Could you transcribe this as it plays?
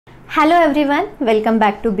Hello everyone, welcome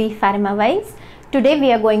back to PharmaWise. Today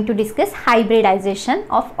we are going to discuss hybridization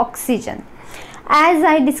of oxygen. As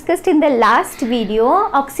I discussed in the last video,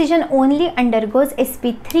 oxygen only undergoes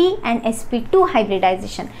Sp3 and Sp2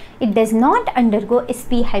 hybridization. It does not undergo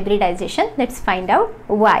Sp hybridization. Let's find out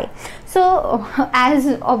why. So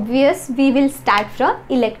as obvious, we will start from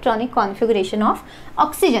electronic configuration of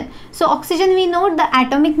oxygen. So oxygen, we know the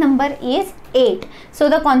atomic number is 8. So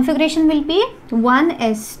the configuration will be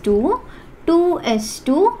 1s2,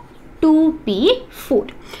 2s2,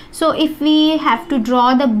 2p4. So if we have to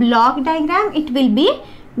draw the block diagram, it will be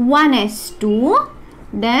 1s2,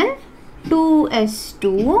 then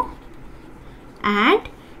 2s2 and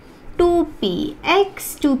 2px,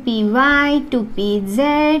 2py,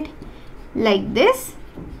 2pz, like this,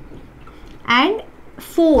 and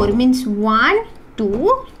 4 means 1,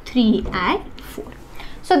 2, 3 and 4.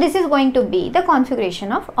 So this is going to be the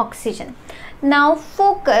configuration of oxygen. Now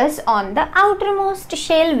focus on the outermost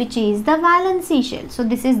shell, which is the Valency shell. So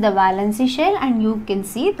this is the Valency shell, and you can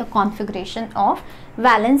see the configuration of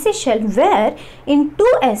Valency shell, where in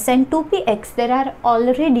 2s and 2px there are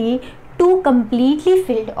already two completely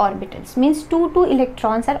filled orbitals, means two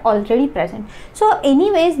electrons are already present. So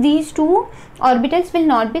anyways, these two orbitals will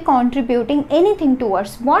not be contributing anything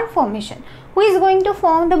towards bond formation. Who is going to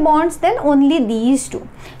form the bonds? Then only these two.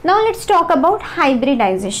 Now let's talk about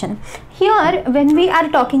hybridization. Here when we are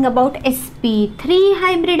talking about Sp3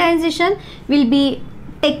 hybridization, we'll be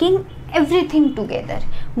taking everything together,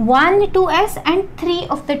 1 2s and 3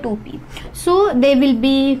 of the 2p. So they will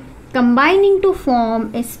be combining to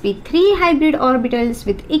form Sp3 hybrid orbitals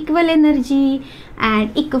with equal energy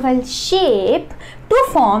and equal shape to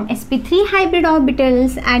form Sp3 hybrid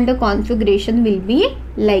orbitals, and the configuration will be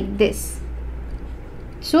like this.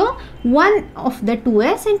 So 1 of the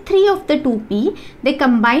 2s and 3 of the 2p, they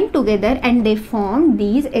combine together and they form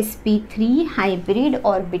these Sp3 hybrid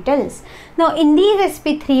orbitals. Now in these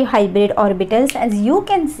Sp3 hybrid orbitals, as you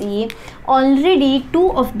can see, already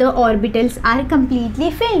 2 of the orbitals are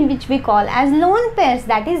completely filled, which we call as lone pairs.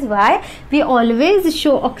 That is why we always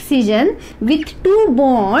show oxygen with 2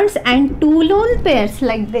 bonds and 2 lone pairs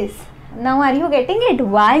like this. Now are you getting it?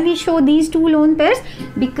 Why we show these 2 lone pairs?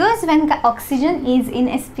 Because when oxygen is in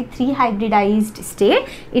Sp3 hybridized state,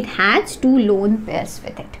 it has 2 lone pairs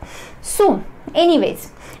with it. So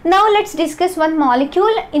anyways, now let's discuss one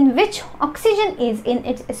molecule in which oxygen is in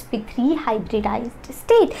its Sp3 hybridized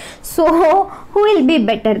state. So who will be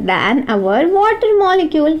better than our water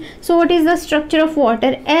molecule? So what is the structure of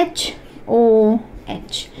water?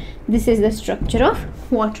 HOH. This is the structure of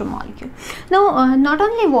water molecule. Now not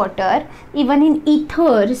only water, even in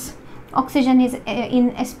ethers, oxygen is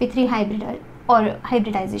in Sp3 hybrid or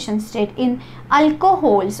hybridization state. In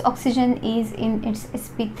alcohols, oxygen is in its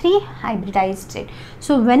Sp3 hybridized state.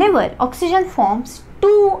 So whenever oxygen forms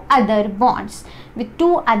 2 other bonds with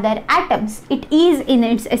 2 other atoms, it is in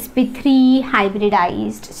its Sp3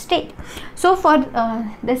 hybridized state. So for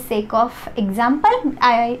the sake of example,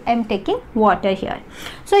 I am taking water here.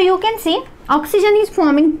 So you can see oxygen is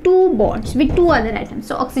forming 2 bonds with 2 other atoms.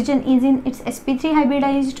 So oxygen is in its Sp3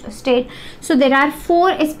 hybridized state. So there are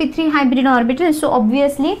 4 Sp3 hybrid orbitals. So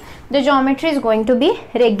obviously the geometry is going to be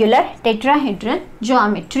regular tetrahedral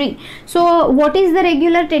geometry. So what is the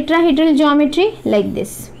regular tetrahedral geometry? Like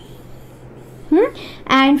this.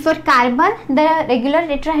 And for carbon, the regular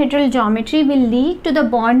tetrahedral geometry will lead to the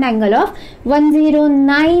bond angle of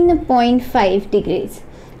 109.5 degrees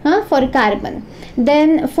for carbon.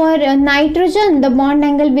 Then for nitrogen, the bond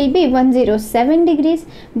angle will be 107 degrees,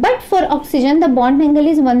 but for oxygen the bond angle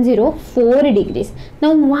is 104 degrees.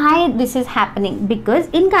 Now why this is happening? Because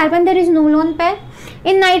in carbon there is no lone pair.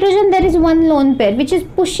 In nitrogen there is 1 lone pair, which is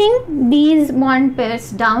pushing these bond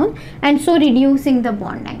pairs down and so reducing the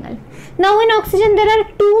bond angle. Now in oxygen there are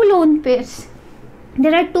 2 lone pairs.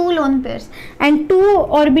 There are 2 lone pairs and 2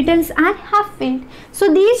 orbitals are half filled. So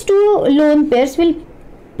these 2 lone pairs will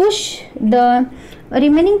push the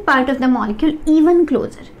remaining part of the molecule even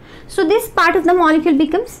closer. So this part of the molecule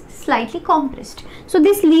becomes slightly compressed. So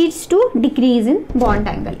this leads to decrease in bond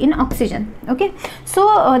angle in oxygen. Okay.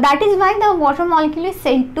 So that is why the water molecule is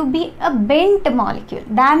said to be a bent molecule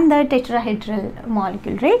than the tetrahedral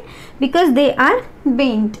molecule, right? Because they are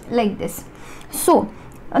bent like this. So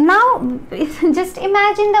now just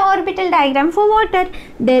imagine the orbital diagram for water.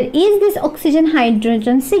 There is this oxygen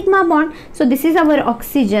hydrogen sigma bond. So this is our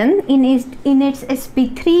oxygen in its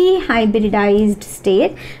Sp3 hybridized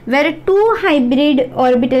state, where 2 hybrid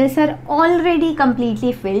orbitals are already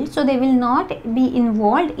completely filled, so they will not be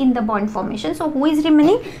involved in the bond formation. So who is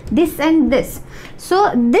remaining? This and this.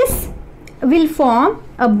 So this will form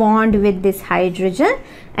a bond with this hydrogen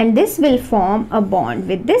and this will form a bond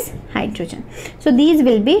with this hydrogen. So these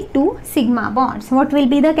will be 2 sigma bonds. What will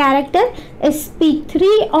be the character?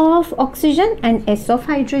 Sp3 of oxygen and S of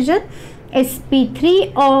hydrogen,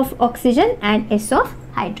 Sp3 of oxygen and S of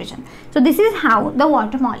hydrogen. So this is how the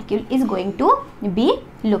water molecule is going to be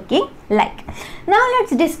looking like. Now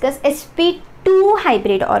let's discuss Sp2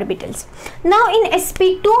 hybrid orbitals. Now in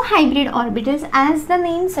Sp2 hybrid orbitals, as the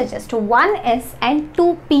name suggests, 1s and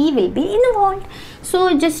 2p will be involved.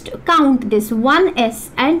 So just count this,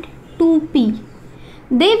 1s and 2p.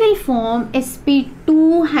 They will form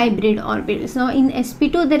Sp2 hybrid orbitals. Now in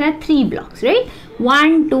Sp2 there are 3 blocks, right?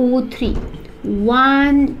 1, 2, 3.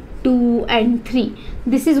 1, 2 and 3.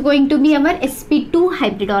 This is going to be our Sp2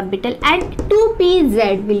 hybrid orbital, and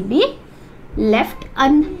 2pz will be left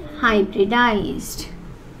unhybridized.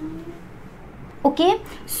 Okay,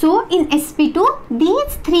 so in Sp2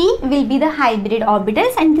 these 3 will be the hybrid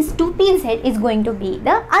orbitals and this 2pz is going to be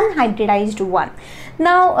the unhybridized one.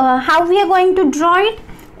 Now how we are going to draw it?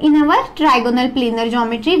 In our trigonal planar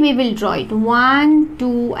geometry we will draw it 1,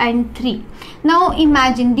 2 and 3. Now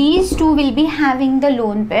imagine these 2 will be having the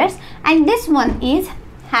lone pairs and this one is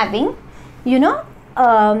having, you know,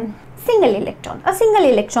 single electron. A single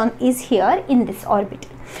electron is here in this orbital.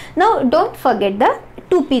 Now don't forget the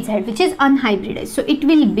 2pz, which is unhybridized. So it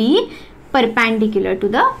will be perpendicular to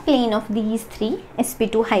the plane of these 3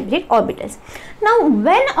 Sp2 hybrid orbitals. Now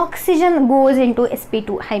when oxygen goes into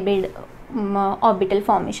Sp2 hybrid orbital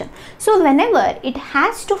formation, so whenever it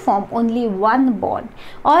has to form only one bond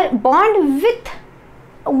or bond with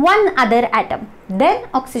one other atom, then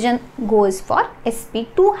oxygen goes for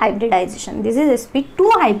Sp2 hybridization. This is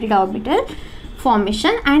Sp2 hybrid orbital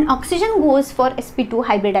formation, and oxygen goes for Sp2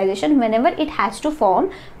 hybridization whenever it has to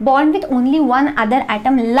form bond with only one other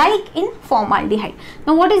atom, like in formaldehyde.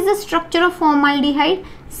 Now what is the structure of formaldehyde?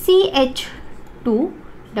 CH2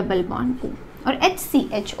 double bond O, or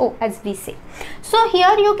HCHO as we say. So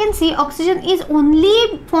here you can see oxygen is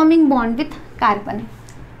only forming bond with carbon,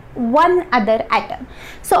 one other atom.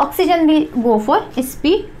 So oxygen will go for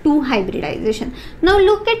Sp2 hybridization. Now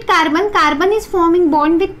look at carbon. Carbon is forming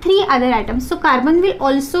bond with 3 other atoms. So carbon will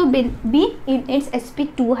also be in its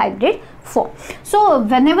Sp2 hybrid form. So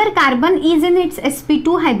whenever carbon is in its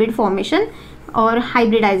Sp2 hybrid formation or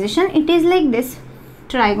hybridization, it is like this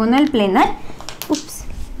trigonal planar,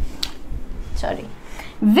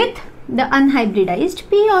 with the unhybridized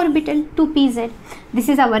p orbital, 2pz. This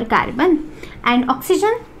is our carbon, and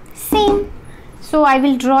oxygen same. So I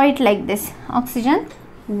will draw it like this: oxygen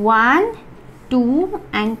 1, 2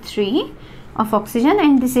 and 3 of oxygen,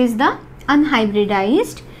 and this is the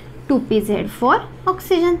unhybridized 2pz for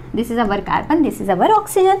oxygen. This is our carbon, this is our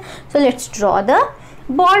oxygen. So let's draw the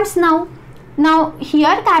bonds now. Now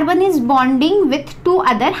here carbon is bonding with 2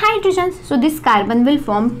 other hydrogens. So this carbon will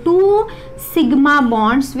form 2 sigma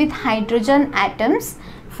bonds with hydrogen atoms,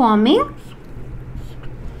 forming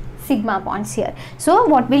sigma bonds here. So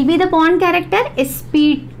what will be the bond character?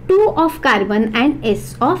 Sp2 of carbon and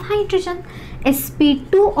S of hydrogen.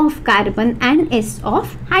 Sp2 of carbon and S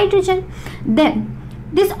of hydrogen. Then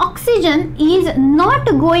this oxygen is not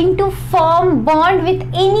going to form bond with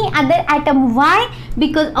any other atom. Why?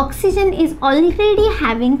 Because oxygen is already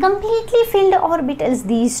having completely filled orbitals.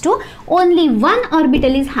 These two, only one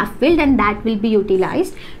orbital is half filled, and that will be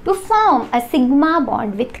utilized to form a sigma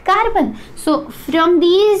bond with carbon. So from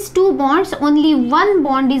these 2 bonds, only one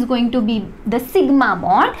bond is going to be the sigma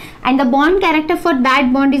bond, and the bond character for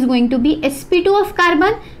that bond is going to be Sp2 of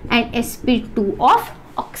carbon and Sp2 of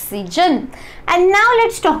oxygen. And now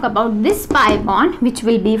let's talk about this pi bond, which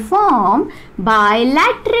will be formed by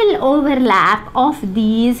lateral overlap of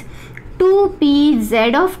these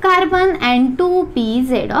 2pz of carbon and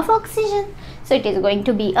 2pz of oxygen. So it is going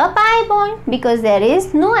to be a pi bond because there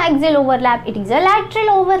is no axial overlap, it is a lateral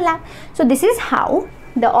overlap. So this is how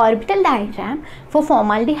the orbital diagram for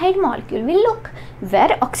formaldehyde molecule will look,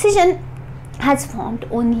 where oxygen has formed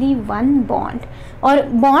only one bond or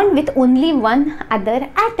bond with only one other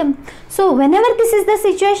atom. So whenever this is the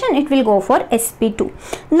situation, it will go for Sp2.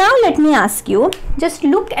 Now let me ask you, just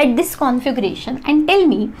look at this configuration and tell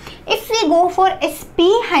me, if we go for Sp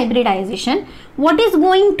hybridization, what is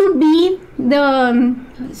going to be the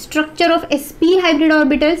structure of Sp hybrid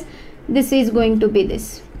orbitals? This is going to be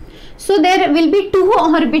this. So there will be 2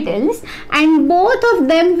 orbitals and both of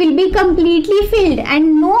them will be completely filled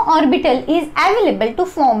and no orbital is available to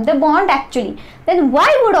form the bond actually. Then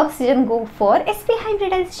why would oxygen go for Sp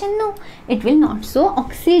hybridization? No, it will not. So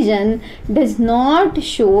oxygen does not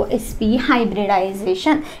show Sp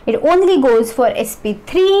hybridization. It only goes for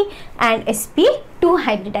Sp3 and Sp2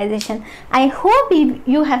 hybridization. I hope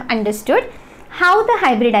you have understood how the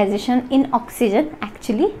hybridization in oxygen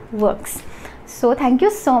actually works. So thank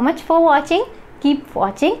you so much for watching. Keep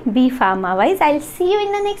watching Be PharmaWise. I'll see you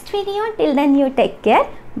in the next video. Till then, you take care.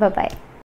 Bye bye.